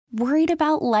Worried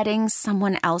about letting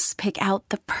someone else pick out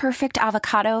the perfect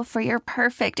avocado for your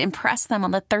perfect impress them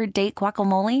on the third date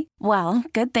guacamole? Well,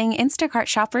 good thing Instacart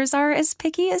shoppers are as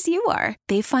picky as you are.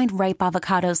 They find ripe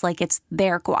avocados like it's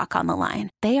their guac on the line.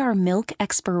 They are milk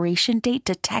expiration date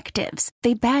detectives.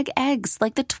 They bag eggs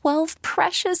like the 12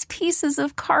 precious pieces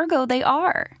of cargo they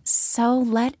are. So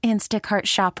let Instacart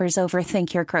shoppers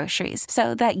overthink your groceries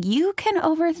so that you can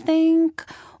overthink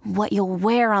what you'll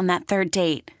wear on that third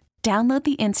date. Download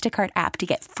the Instacart app to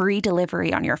get free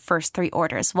delivery on your first 3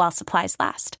 orders while supplies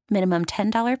last. Minimum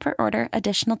 $10 per order.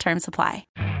 Additional terms apply.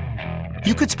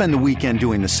 You could spend the weekend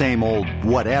doing the same old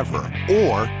whatever,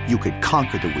 or you could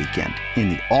conquer the weekend in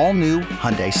the all-new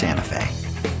Hyundai Santa Fe.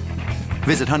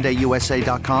 Visit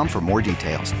HyundaiUSA.com for more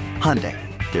details. Hyundai,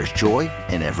 there's joy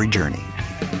in every journey.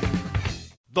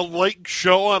 The Lake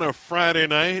Show on a Friday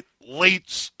night. Late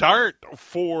start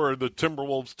for the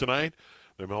Timberwolves tonight.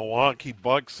 The Milwaukee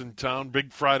Bucks in town.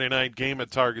 Big Friday night game at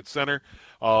Target Center.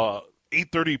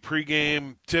 8:30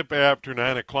 pregame. Tip after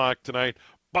 9 o'clock tonight.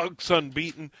 Bucks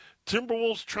unbeaten.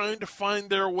 Timberwolves trying to find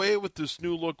their way with this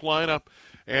new look lineup.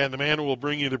 And the man who will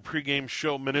bring you the pregame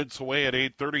show minutes away at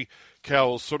 8:30,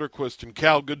 Cal Soderquist. And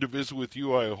Cal, good to visit with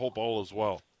you. I hope all is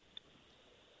well.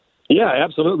 Yeah,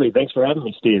 absolutely. Thanks for having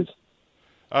me, Steve.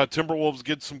 Timberwolves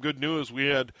get some good news. We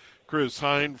had Chris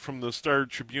Hine from the Star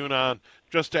Tribune on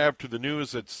just after the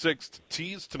news at 6 to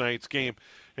tease tonight's game,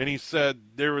 and he said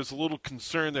there was a little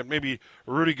concern that maybe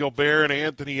Rudy Gobert and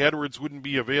Anthony Edwards wouldn't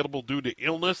be available due to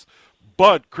illness,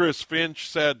 but Chris Finch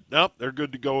said, nope, they're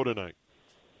good to go tonight.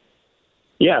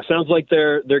 Yeah, sounds like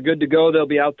they're good to go. They'll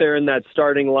be out there in that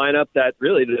starting lineup that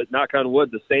really, to knock on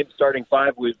wood, the same starting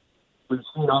five we've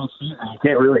seen all season. You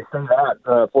can't really say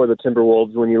that for the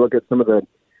Timberwolves when you look at some of the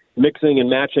mixing and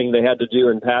matching they had to do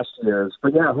in past years.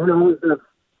 But yeah, who knows if,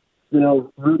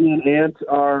 Rudy and Ant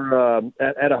are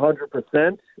at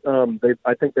 100%.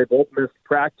 I think they both missed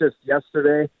practice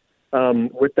yesterday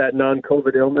with that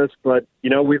non-COVID illness. But,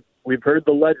 we've heard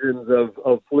the legends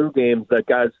of flu games that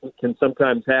guys can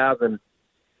sometimes have. And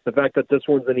the fact that this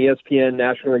one's an ESPN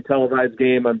nationally televised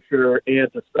game, I'm sure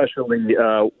Ant especially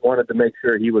wanted to make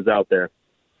sure he was out there.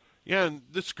 Yeah, and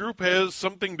this group has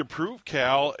something to prove,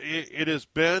 Cal. It has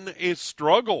been a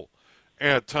struggle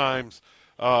at times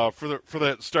for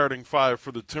that starting five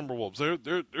for the Timberwolves.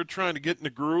 They're trying to get in the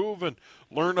groove and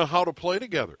learn how to play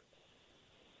together.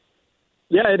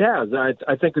 Yeah, it has.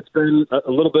 I think it's been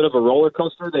a little bit of a roller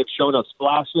coaster. They've shown us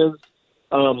flashes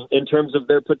in terms of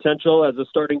their potential as a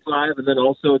starting five, and then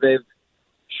also they've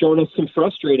shown us some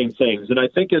frustrating things. And I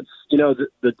think it's,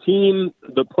 the team,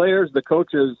 the players, the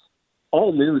coaches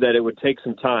all knew that it would take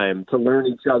some time to learn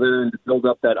each other and to build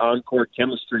up that on-court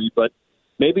chemistry, but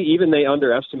maybe even they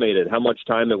underestimated how much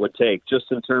time it would take, just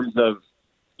in terms of,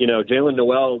 Jalen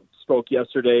Noel spoke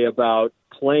yesterday about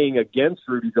playing against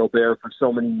Rudy Gobert for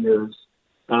so many years,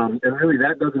 and really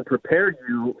that doesn't prepare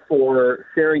you for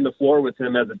sharing the floor with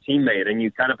him as a teammate, and you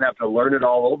kind of have to learn it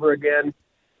all over again.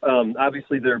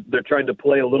 Obviously, they're trying to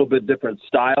play a little bit different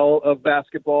style of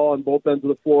basketball on both ends of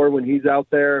the floor when he's out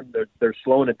there. They're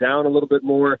slowing it down a little bit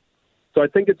more. So I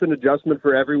think it's an adjustment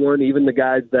for everyone, even the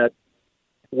guys that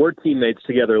were teammates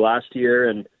together last year.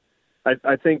 And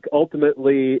I think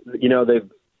ultimately,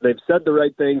 they've said the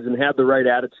right things and had the right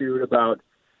attitude about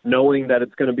knowing that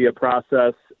it's going to be a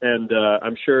process. And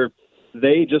I'm sure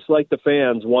they, just like the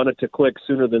fans, want it to click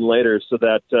sooner than later so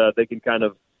that they can kind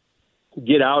of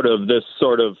get out of this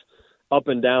sort of up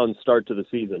and down start to the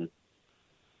season.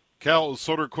 Cal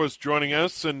Soderquist joining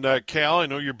us. And Cal, I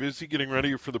know you're busy getting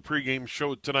ready for the pregame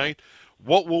show tonight.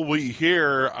 What will we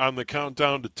hear on the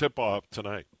countdown to tip-off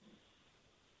tonight?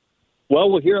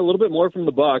 Well, we'll hear a little bit more from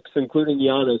the Bucks, including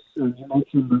Giannis. You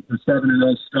mentioned the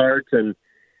 7-0 start, and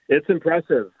it's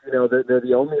impressive. They're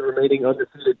the only remaining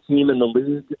undefeated team in the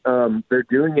league. They're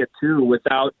doing it, too,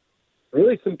 without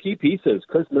really some key pieces.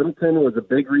 Chris Middleton was a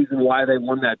big reason why they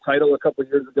won that title a couple of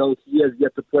years ago. He has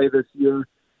yet to play this year.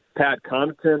 Pat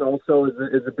Connaughton also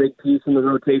is a big piece in the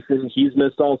rotation. He's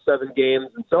missed all 7 games.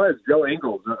 And so has Joe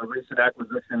Ingles, a recent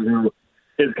acquisition who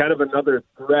is kind of another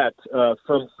threat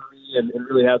from three and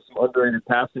really has some underrated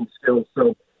passing skills.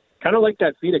 So kind of like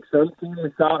that Phoenix Suns team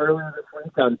we saw earlier this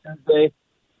week on Tuesday,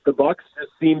 the Bucks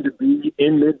just seem to be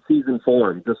in mid-season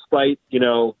form, despite,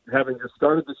 having just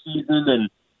started the season. And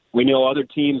we know other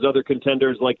teams, other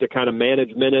contenders like to kind of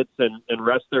manage minutes and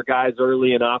rest their guys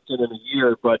early and often in a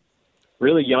year. But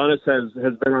really, Giannis has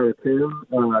been on a tear.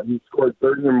 He's scored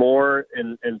 30 or more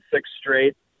in 6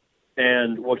 straight.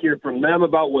 And we'll hear from them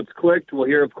about what's clicked. We'll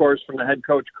hear, of course, from the head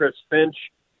coach, Chris Finch,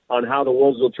 on how the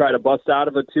Wolves will try to bust out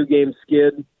of a 2-game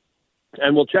skid.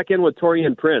 And we'll check in with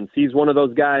Taurean Prince. He's one of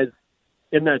those guys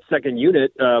in that second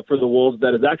unit for the Wolves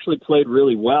that has actually played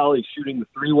really well. He's shooting the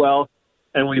three well.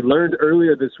 And we learned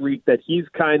earlier this week that he's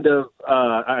kind of,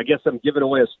 I guess I'm giving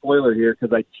away a spoiler here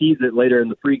because I tease it later in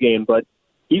the pregame, but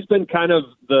he's been kind of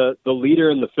the leader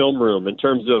in the film room in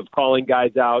terms of calling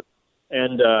guys out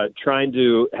and trying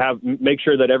to make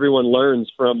sure that everyone learns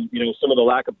from, some of the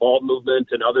lack of ball movement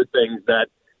and other things that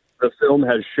the film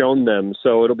has shown them.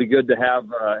 So it'll be good to have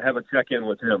a check-in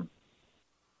with him.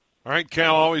 All right,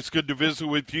 Cal, always good to visit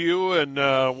with you. And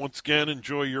once again,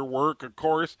 enjoy your work, of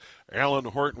course. Alan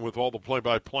Horton with all the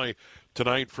play-by-play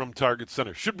tonight from Target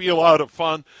Center. Should be a lot of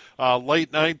fun.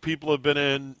 Late night, people have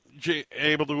been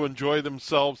able to enjoy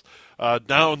themselves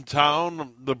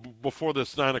downtown before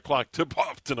this 9 o'clock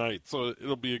tip-off tonight. So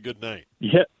it'll be a good night.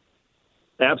 Yeah,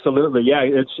 absolutely. Yeah,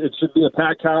 it should be a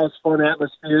packed house, fun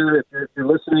atmosphere. If you're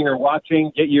listening or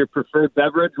watching, get your preferred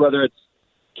beverage, whether it's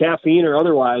caffeine or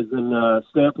otherwise, and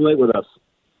stay up late with us.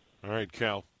 All right,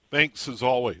 Cal. Thanks as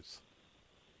always.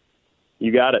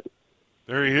 You got it.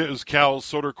 There he is, Cal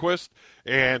Soderquist,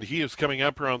 and he is coming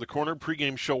up around the corner.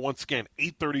 Pre-game show once again,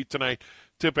 8:30 tonight,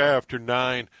 tip after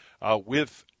 9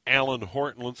 with Alan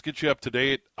Horton. Let's get you up to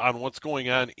date on what's going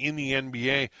on in the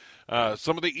NBA.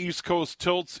 Some of the East Coast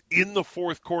tilts in the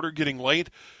fourth quarter getting late.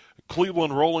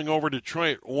 Cleveland rolling over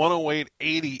Detroit,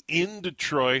 108-80 in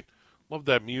Detroit. Love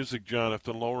that music,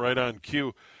 Jonathan Lowe, right on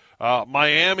cue.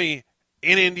 Miami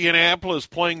in Indianapolis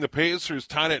playing the Pacers,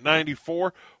 tied at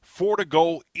 94. 4 to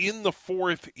go in the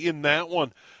fourth in that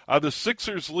one. The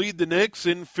Sixers lead the Knicks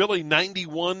in Philly,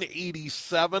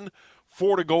 91-87.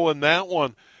 4 to go in that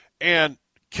one. And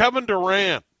Kevin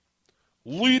Durant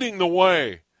leading the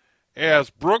way as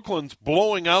Brooklyn's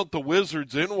blowing out the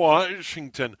Wizards in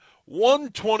Washington.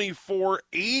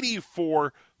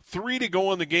 124-84, 3 to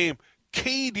go in the game.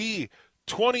 KD,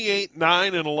 28,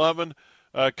 9, and 11.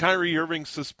 Kyrie Irving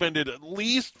suspended at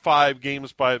least 5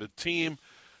 games by the team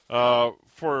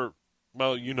for,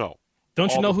 well, you know.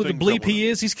 Don't you know who the bleep he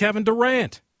is? He's Kevin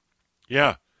Durant.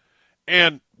 Yeah.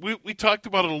 And we talked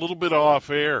about it a little bit off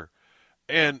air.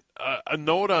 And a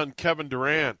note on Kevin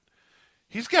Durant,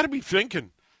 he's got to be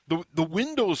thinking, the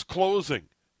window's closing.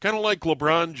 Kind of like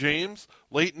LeBron James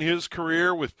late in his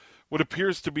career with what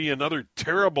appears to be another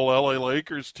terrible LA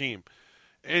Lakers team.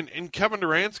 And Kevin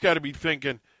Durant's got to be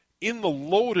thinking, in the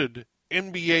loaded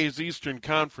NBA's Eastern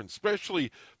Conference,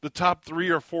 especially the top 3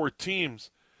 or 4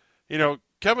 teams,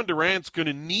 Kevin Durant's going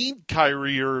to need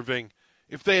Kyrie Irving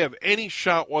if they have any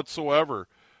shot whatsoever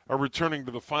of returning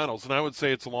to the finals. And I would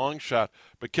say it's a long shot.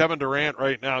 But Kevin Durant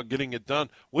right now getting it done.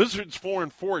 Wizards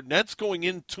 4-4, Nets going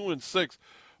in 2-6.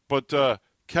 But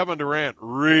Kevin Durant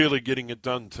really getting it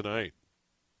done tonight.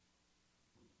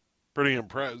 Pretty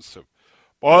impressive.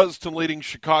 Boston leading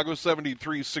Chicago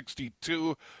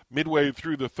 73-62, midway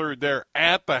through the third there.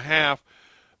 At the half,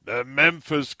 the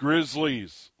Memphis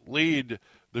Grizzlies lead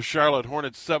the Charlotte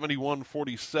Hornets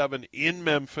 71-47 in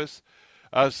Memphis.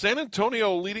 San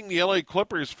Antonio leading the LA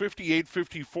Clippers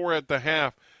 58-54 at the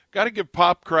half. Got to give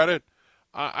Pop credit.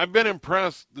 I've been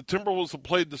impressed. The Timberwolves have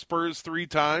played the Spurs 3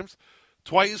 times,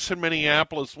 twice in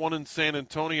Minneapolis, 1 in San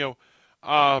Antonio.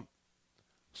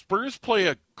 Spurs play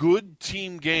a good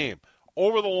team game.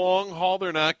 Over the long haul,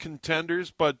 they're not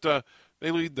contenders, but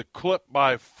they lead the Clip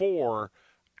by 4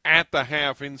 at the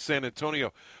half in San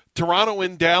Antonio. Toronto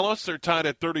and Dallas are tied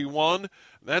at 31.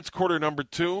 That's quarter number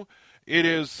 2. It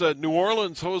is New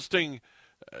Orleans hosting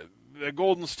the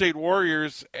Golden State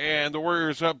Warriors, and the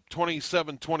Warriors up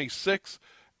 27-26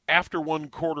 after 1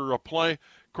 quarter of play.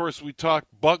 Of course, we talked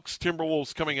Bucks,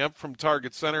 Timberwolves coming up from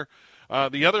Target Center.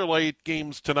 The other late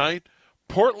games tonight,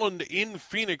 Portland in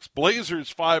Phoenix,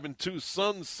 Blazers 5-2,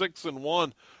 Suns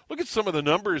 6-1. Look at some of the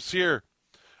numbers here.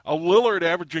 Lillard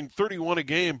averaging 31 a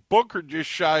game, Booker just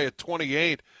shy of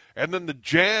 28, and then the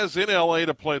Jazz in LA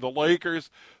to play the Lakers.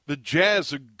 The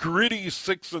Jazz a gritty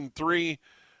 6-3,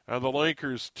 and the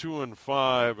Lakers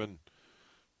 2-5, and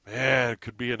man, it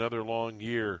could be another long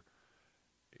year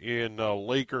in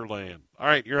Lakerland. All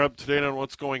right, you're up to date on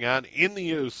what's going on in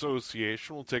the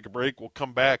association. We'll take a break. We'll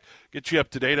come back, get you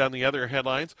up to date on the other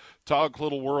headlines. Talk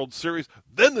little World Series,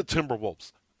 then the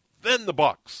Timberwolves, then the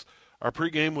Bucks. Our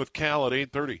pregame with Cal at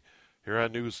 8:30 here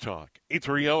on News Talk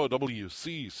 830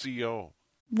 WCCO.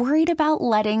 Worried about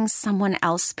letting someone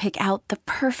else pick out the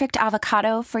perfect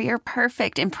avocado for your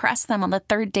perfect impress them on the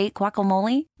third date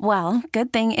guacamole? Well,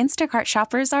 good thing Instacart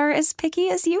shoppers are as picky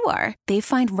as you are. They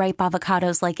find ripe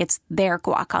avocados like it's their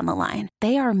guac on the line.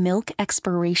 They are milk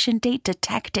expiration date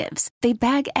detectives. They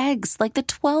bag eggs like the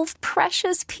 12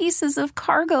 precious pieces of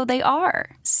cargo they are.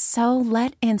 So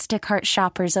let Instacart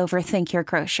shoppers overthink your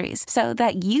groceries so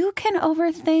that you can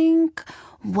overthink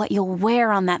what you'll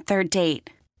wear on that third date.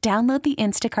 Download the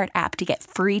Instacart app to get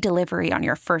free delivery on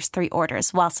your first 3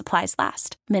 orders while supplies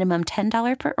last. Minimum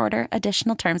 $10 per order.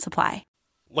 Additional terms apply.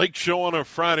 Lake Show on a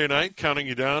Friday night, counting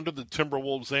you down to the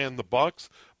Timberwolves and the Bucks.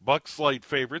 Bucks light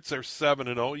favorites. They're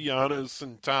 7-0. Giannis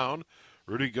in town.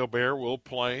 Rudy Gobert will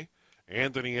play.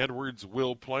 Anthony Edwards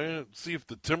will play. Let's see if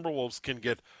the Timberwolves can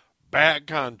get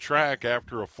back on track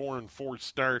after a 4-4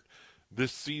 start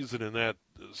this season, and that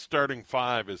starting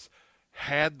five has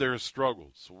had their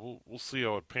struggles. So we'll see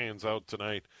how it pans out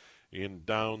tonight in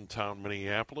downtown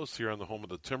Minneapolis here on the home of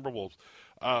the Timberwolves.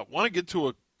 Want to get to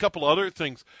a couple other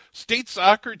things. State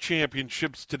soccer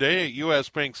championships today at U.S.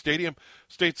 Bank Stadium.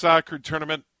 State soccer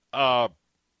tournament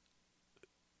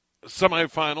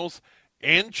semifinals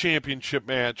and championship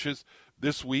matches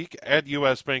this week at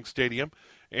U.S. Bank Stadium.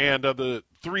 And the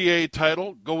 3A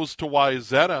title goes to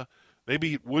Wayzata. They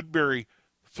beat Woodbury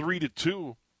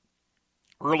 3-2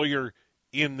 earlier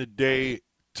in the day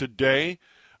today.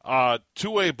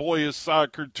 2A boys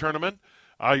soccer tournament.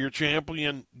 Your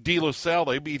champion De La Salle,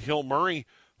 they beat Hill Murray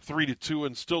 3-2,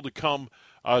 and still to come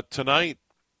tonight,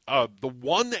 the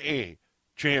 1A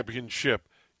championship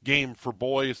game for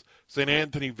boys. St.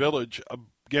 Anthony Village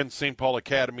against St. Paul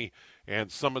Academy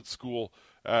and Summit School,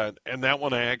 and that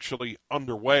one actually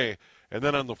underway. And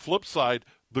then on the flip side,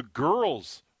 the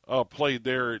girls played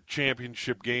their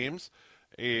championship games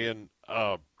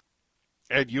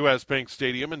at U.S. Bank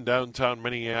Stadium in downtown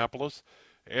Minneapolis.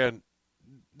 And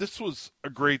this was a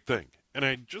great thing. And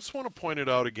I just want to point it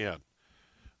out again.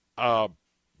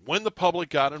 When the public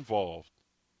got involved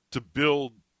to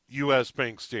build U.S.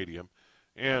 Bank Stadium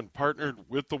and partnered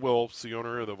with the Wilfs, the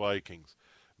owner of the Vikings,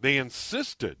 they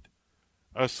insisted,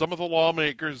 some of the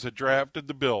lawmakers that drafted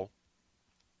the bill,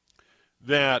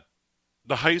 that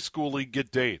the high school league get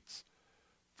dates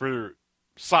for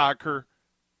soccer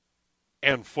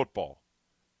and football.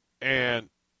 And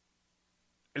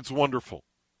it's wonderful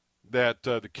that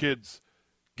the kids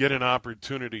get an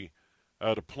opportunity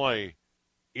to play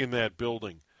in that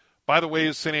building. By the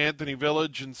way, St. Anthony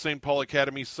Village and St. Paul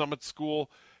Academy Summit School,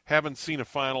 haven't seen a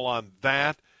final on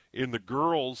that. In the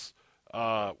girls'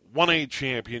 1A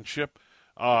championship,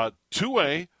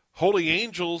 2A, Holy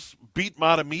Angels beat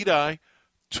Matamidi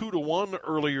 2-1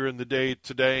 earlier in the day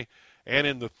today. And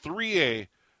in the 3A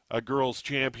girls'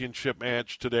 championship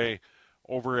match today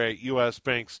over at U.S.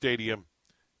 Bank Stadium,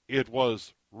 it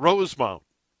was Rosemount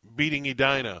beating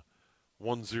Edina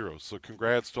 1-0. So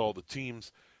congrats to all the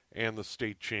teams and the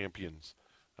state champions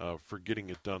for getting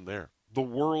it done there. The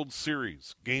World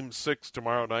Series, Game 6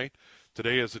 tomorrow night.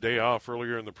 Today is a day off.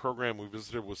 Earlier in the program, we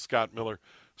visited with Scott Miller,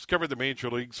 who's covered the major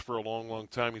leagues for a long, long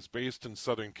time. He's based in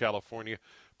Southern California,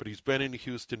 but he's been in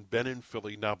Houston, been in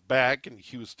Philly, now back in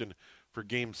Houston for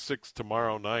Game 6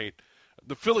 tomorrow night.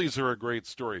 The Phillies are a great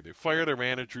story. They fired their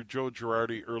manager, Joe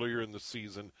Girardi, earlier in the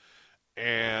season,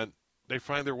 and they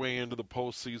find their way into the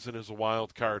postseason as a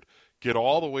wild card, get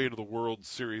all the way to the World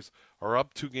Series, are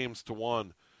up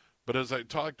 2-1. But as I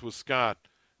talked with Scott,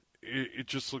 it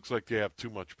just looks like they have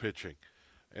too much pitching.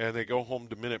 And they go home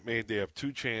to Minute Maid. They have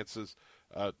 2 chances.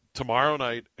 Tomorrow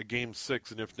night, a Game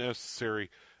 6, and if necessary,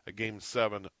 a Game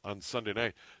 7 on Sunday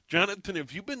night. Jonathan,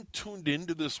 have you been tuned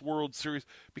into this World Series?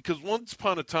 Because once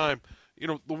upon a time,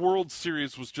 the World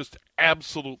Series was just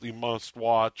absolutely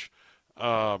must-watch.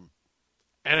 And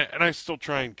I still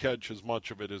try and catch as much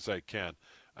of it as I can.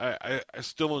 I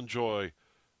still enjoy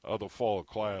the Fall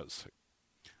Classic.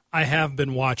 I have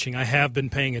been watching. I have been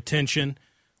paying attention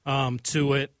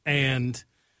to it, and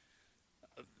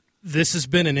this has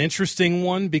been an interesting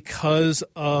one because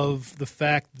of the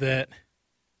fact that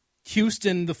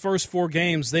Houston, the first 4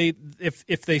 games,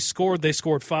 if they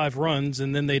scored 5 runs,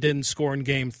 and then they didn't score in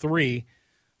Game 3.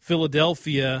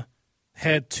 Philadelphia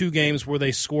had 2 games where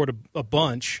they scored a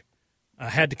bunch.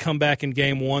 Had to come back in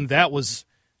Game 1. That was,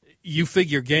 you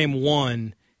figure, Game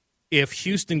 1. If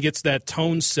Houston gets that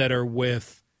tone setter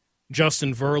with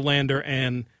Justin Verlander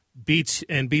and beats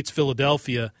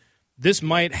Philadelphia, this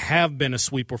might have been a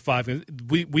sweep or 5.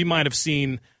 We might have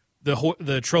seen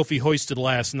the trophy hoisted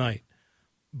last night.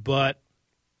 But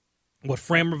what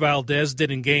Framber Valdez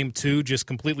did in Game 2, just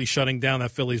completely shutting down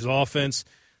that Phillies offense,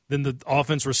 then the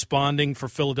offense responding for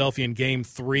Philadelphia in Game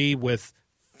 3 with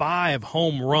 5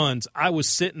 home runs. I was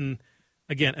sitting,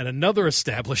 again, at another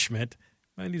establishment.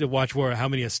 I need to watch how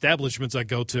many establishments I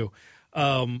go to.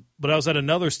 But I was at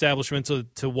another establishment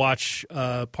to watch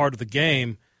part of the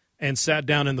game and sat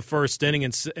down in the first inning,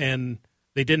 and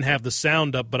they didn't have the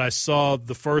sound up, but I saw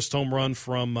the first home run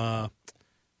from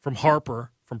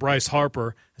Bryce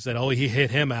Harper. I said, oh, he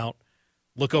hit him out.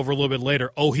 Look over a little bit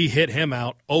later. Oh, he hit him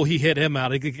out. Oh, he hit him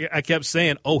out. I kept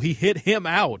saying, oh, he hit him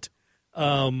out.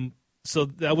 So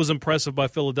that was impressive by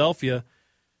Philadelphia.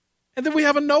 And then we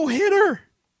have a no-hitter.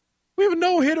 We have a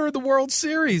no-hitter in the World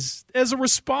Series as a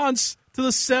response to the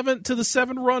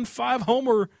 7-run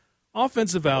 5-homer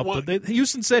offensive output.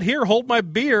 Houston said, "Here, hold my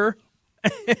beer,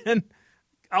 and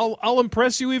I'll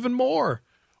impress you even more."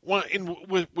 Well, and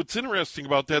what's interesting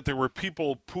about that, there were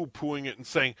people poo-pooing it and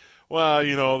saying,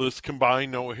 well, this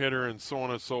combined no-hitter and so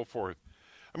on and so forth.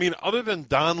 I mean, other than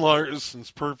Don Larson's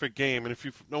perfect game, and if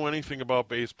you know anything about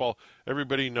baseball,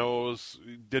 everybody knows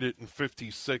he did it in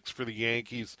 56 for the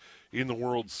Yankees in the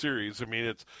World Series. I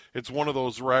mean, it's one of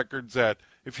those records that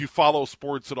if you follow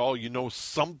sports at all, you know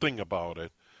something about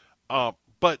it.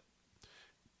 But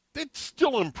it's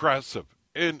still impressive.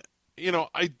 And,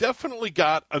 I definitely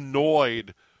got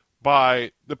annoyed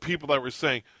by the people that were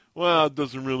saying, well, it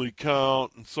doesn't really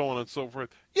count, and so on and so forth.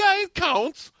 Yeah, it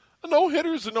counts. A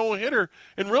no-hitter is a no-hitter.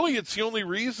 And really, it's the only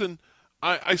reason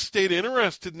I stayed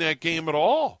interested in that game at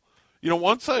all.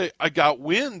 Once I got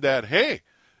wind that, hey,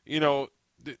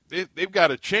 they've got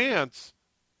a chance,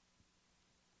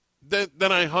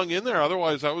 then I hung in there.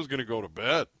 Otherwise, I was going to go to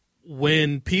bed.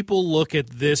 When people look at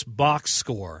this box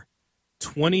score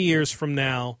 20 years from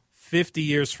now, 50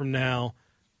 years from now,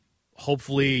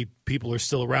 hopefully people are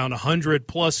still around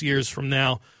 100-plus years from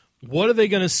now, what are they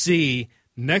going to see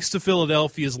next to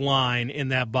Philadelphia's line in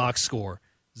that box score?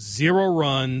 0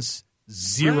 runs,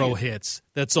 0 hits.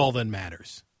 That's all that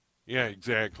matters. Yeah,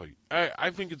 exactly.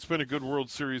 I think it's been a good World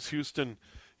Series. Houston,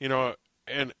 and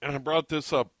I brought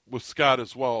this up with Scott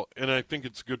as well, and I think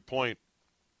it's a good point.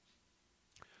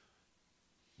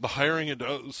 The hiring of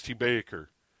Dusty Baker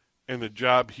and the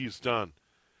job he's done,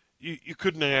 you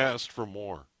couldn't have asked for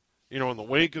more. In the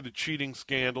wake of the cheating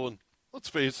scandal, and let's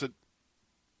face it,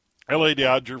 L.A.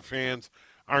 Dodger fans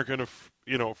aren't going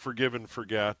to, forgive and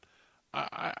forget.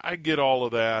 I get all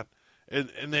of that, and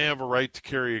they have a right to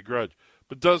carry a grudge.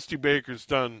 But Dusty Baker's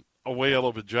done a whale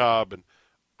of a job, and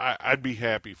I'd be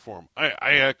happy for him.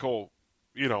 I echo,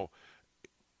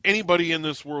 anybody in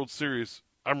this World Series,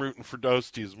 I'm rooting for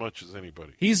Dusty as much as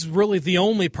anybody. He's really the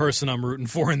only person I'm rooting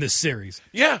for in this series.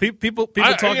 Yeah. People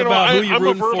talk about who you're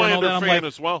rooting for and all that. I'm fan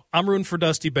as well. I'm rooting for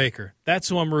Dusty Baker. That's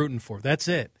who I'm rooting for. That's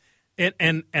it.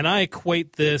 And I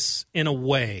equate this in a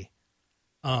way.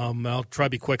 I'll try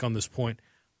to be quick on this point.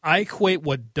 I equate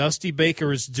what Dusty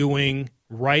Baker is doing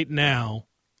right now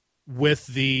with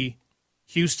the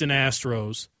Houston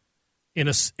Astros in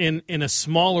a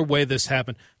smaller way this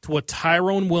happened to what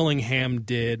Tyrone Willingham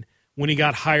did when he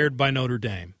got hired by Notre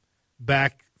Dame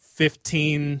back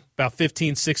 15,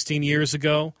 16 years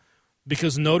ago,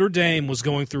 because Notre Dame was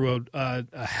going through a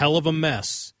hell of a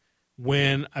mess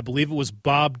when I believe it was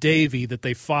Bob Davie that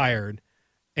they fired,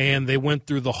 and they went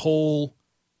through the whole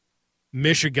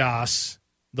mishigas,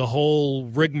 the whole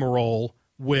rigmarole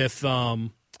with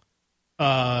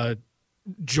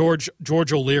George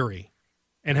O'Leary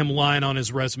and him lying on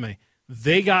his resume.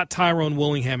 They got Tyrone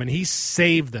Willingham, and he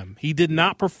saved them. He did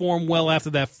not perform well after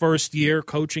that first year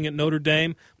coaching at Notre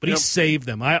Dame, but he saved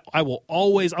them. I'll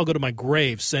go to my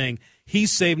grave saying he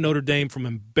saved Notre Dame from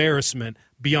embarrassment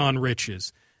beyond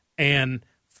riches. And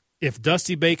if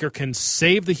Dusty Baker can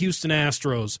save the Houston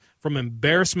Astros from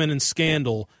embarrassment and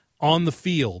scandal on the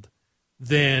field,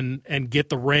 then and get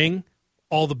the ring,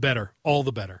 all the better. All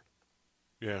the better.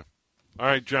 Yeah. All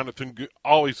right, Jonathan,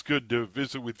 always good to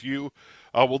visit with you.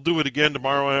 We'll do it again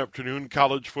tomorrow afternoon,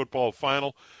 college football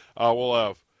final. We'll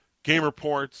have game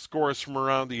reports, scores from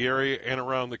around the area and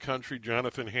around the country.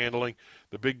 Jonathan handling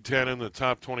the Big Ten and the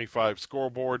top 25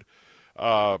 scoreboard.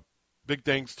 Big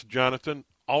thanks to Jonathan.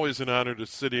 Always an honor to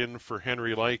sit in for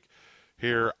Henry Lake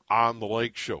here on the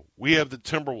Lake Show. We have the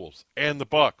Timberwolves and the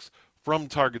Bucks from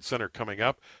Target Center coming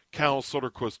up. Cal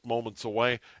Soderquist moments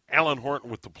away. Alan Horton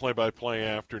with the play-by-play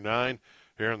after 9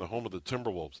 here in the home of the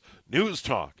Timberwolves. News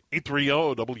Talk,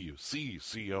 830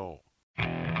 WCCO.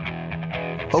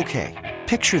 Okay,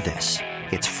 picture this.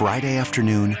 It's Friday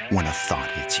afternoon when a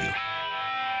thought hits you.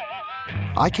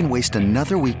 I can waste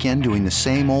another weekend doing the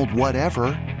same old whatever,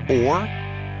 or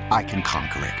I can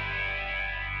conquer it.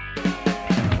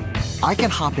 I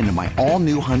can hop into my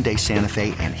all-new Hyundai Santa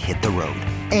Fe and hit the road.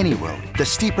 Any road. The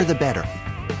steeper, the better.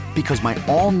 Because my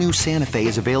all-new Santa Fe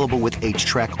is available with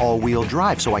H-Track all-wheel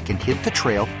drive, so I can hit the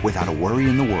trail without a worry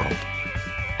in the world.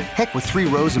 Heck, with 3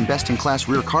 rows and best-in-class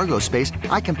rear cargo space,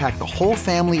 I can pack the whole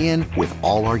family in with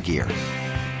all our gear.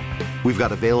 We've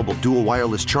got available dual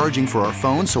wireless charging for our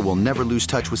phones, so we'll never lose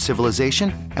touch with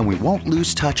civilization, and we won't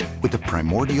lose touch with the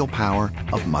primordial power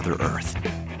of Mother Earth.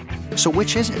 So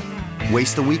which is it?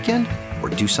 Waste the weekend or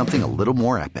do something a little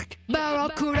more epic?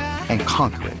 And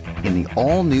conquer it in the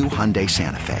all-new Hyundai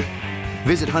Santa Fe.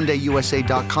 Visit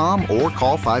HyundaiUSA.com or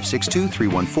call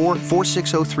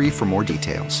 562-314-4603 for more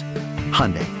details.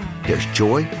 Hyundai, there's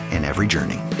joy in every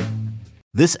journey.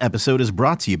 This episode is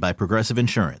brought to you by Progressive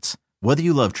Insurance. Whether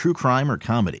you love true crime or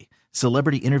comedy,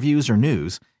 celebrity interviews or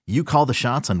news, you call the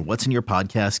shots on what's in your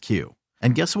podcast queue.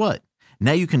 And guess what?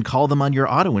 Now you can call them on your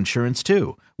auto insurance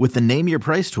too with the Name Your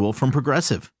Price tool from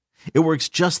Progressive. It works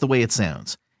just the way it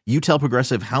sounds. You tell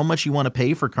Progressive how much you want to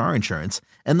pay for car insurance,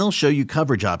 and they'll show you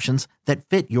coverage options that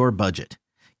fit your budget.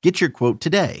 Get your quote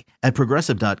today at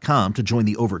Progressive.com to join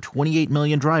the over 28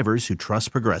 million drivers who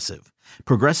trust Progressive.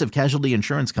 Progressive Casualty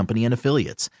Insurance Company and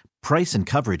Affiliates. Price and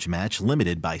coverage match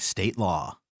limited by state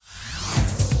law.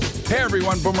 Hey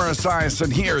everyone, Boomer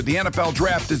Esiason here. The NFL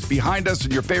Draft is behind us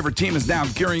and your favorite team is now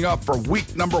gearing up for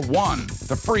week number 1.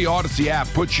 The free Odyssey app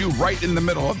puts you right in the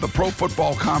middle of the pro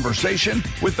football conversation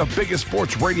with the biggest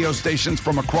sports radio stations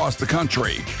from across the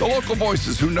country. The local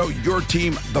voices who know your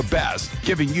team the best,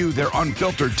 giving you their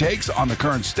unfiltered takes on the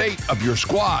current state of your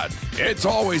squad. It's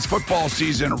always football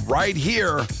season right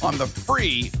here on the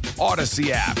free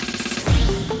Odyssey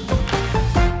app.